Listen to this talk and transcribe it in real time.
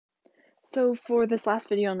So for this last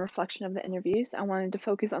video on reflection of the interviews, I wanted to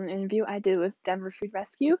focus on the interview I did with Denver Food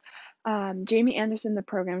Rescue. Jamie Anderson, the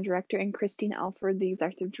program director, and Christine Alford, the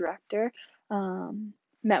executive director,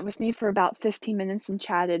 met with me for about 15 minutes and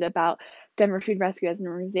chatted about Denver Food Rescue as an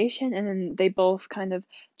organization, and then they both kind of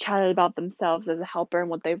chatted about themselves as a helper and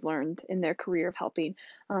what they've learned in their career of helping.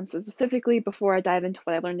 So specifically, before I dive into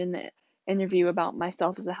what I learned in the interview about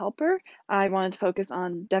myself as a helper, I wanted to focus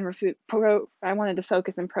on I wanted to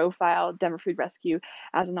focus and profile Denver Food Rescue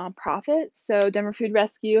as a nonprofit. So Denver Food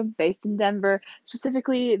Rescue, based in Denver,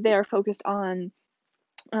 specifically, they are focused on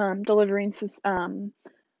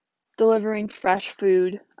delivering fresh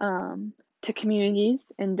food to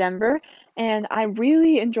communities in Denver, and I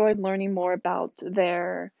really enjoyed learning more about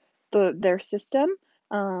their system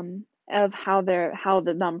of how the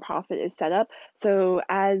nonprofit is set up. So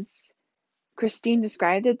as Christine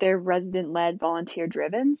described it, they're resident-led,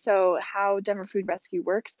 volunteer-driven. So how Denver Food Rescue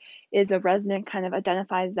works is a resident kind of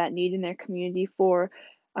identifies that need in their community for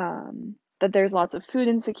that there's lots of food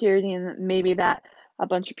insecurity and maybe that a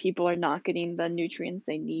bunch of people are not getting the nutrients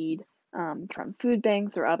they need from food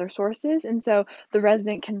banks or other sources. And so the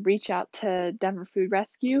resident can reach out to Denver Food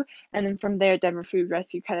Rescue, and then from there, Denver Food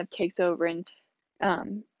Rescue kind of takes over and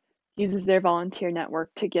uses their volunteer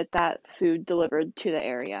network to get that food delivered to the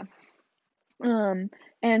area.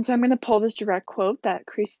 And so I'm going to pull this direct quote that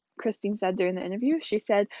Christine said during the interview. She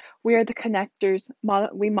said, "We are the connectors.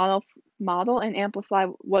 We model and amplify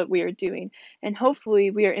what we are doing, and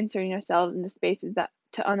hopefully we are inserting ourselves into spaces that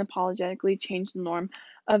to unapologetically change the norm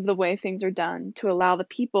of the way things are done, to allow the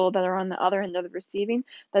people that are on the other end of the receiving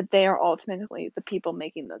that they are ultimately the people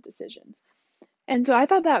making the decisions." And so I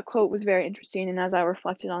thought that quote was very interesting, and as I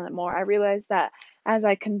reflected on it more, I realized that as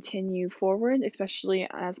I continue forward, especially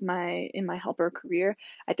in my helper career,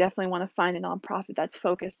 I definitely want to find a nonprofit that's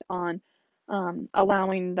focused on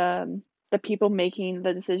allowing the people making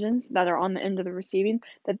the decisions that are on the end of the receiving,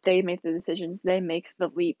 that they make the decisions, they make the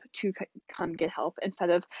leap to come get help, instead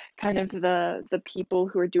of kind of the people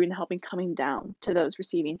who are doing the helping coming down to those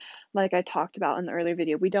receiving. Like I talked about in the earlier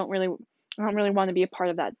video, I don't really want to be a part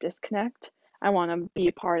of that disconnect. I want to be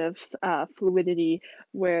a part of fluidity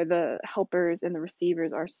where the helpers and the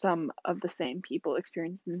receivers are some of the same people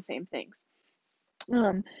experiencing the same things.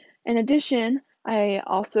 In addition, I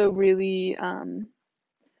also really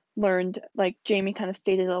learned, like Jamie kind of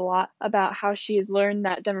stated a lot about how she has learned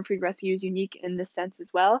that Denver Food Rescue is unique in this sense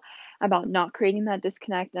as well, about not creating that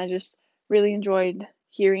disconnect. And I just really enjoyed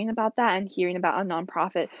hearing about that and hearing about a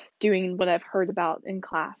nonprofit doing what I've heard about in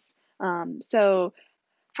class. So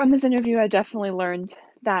from this interview, I definitely learned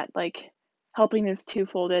that helping is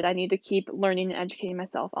twofolded. I need to keep learning and educating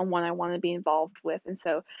myself on what I want to be involved with. And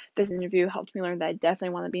so this interview helped me learn that I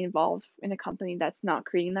definitely want to be involved in a company that's not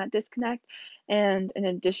creating that disconnect. And in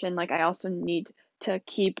addition, I also need to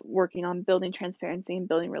keep working on building transparency and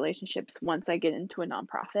building relationships once I get into a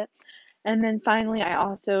nonprofit. And then finally, I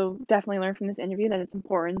also definitely learned from this interview that it's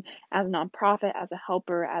important as a nonprofit, as a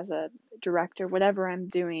helper, as a director, whatever I'm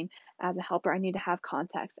doing as a helper, I need to have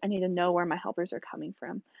context. I need to know where my helpers are coming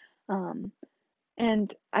from.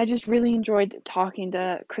 And I just really enjoyed talking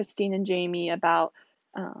to Christine and Jamie about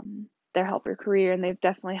their helper career, and they've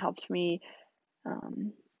definitely helped me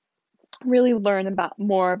really learn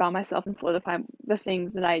more about myself and solidify the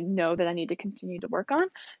things that I know that I need to continue to work on.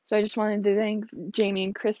 So I just wanted to thank Jamie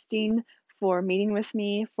and Christine for meeting with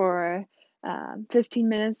me for 15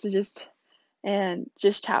 minutes to just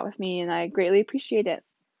chat with me, and I greatly appreciate it.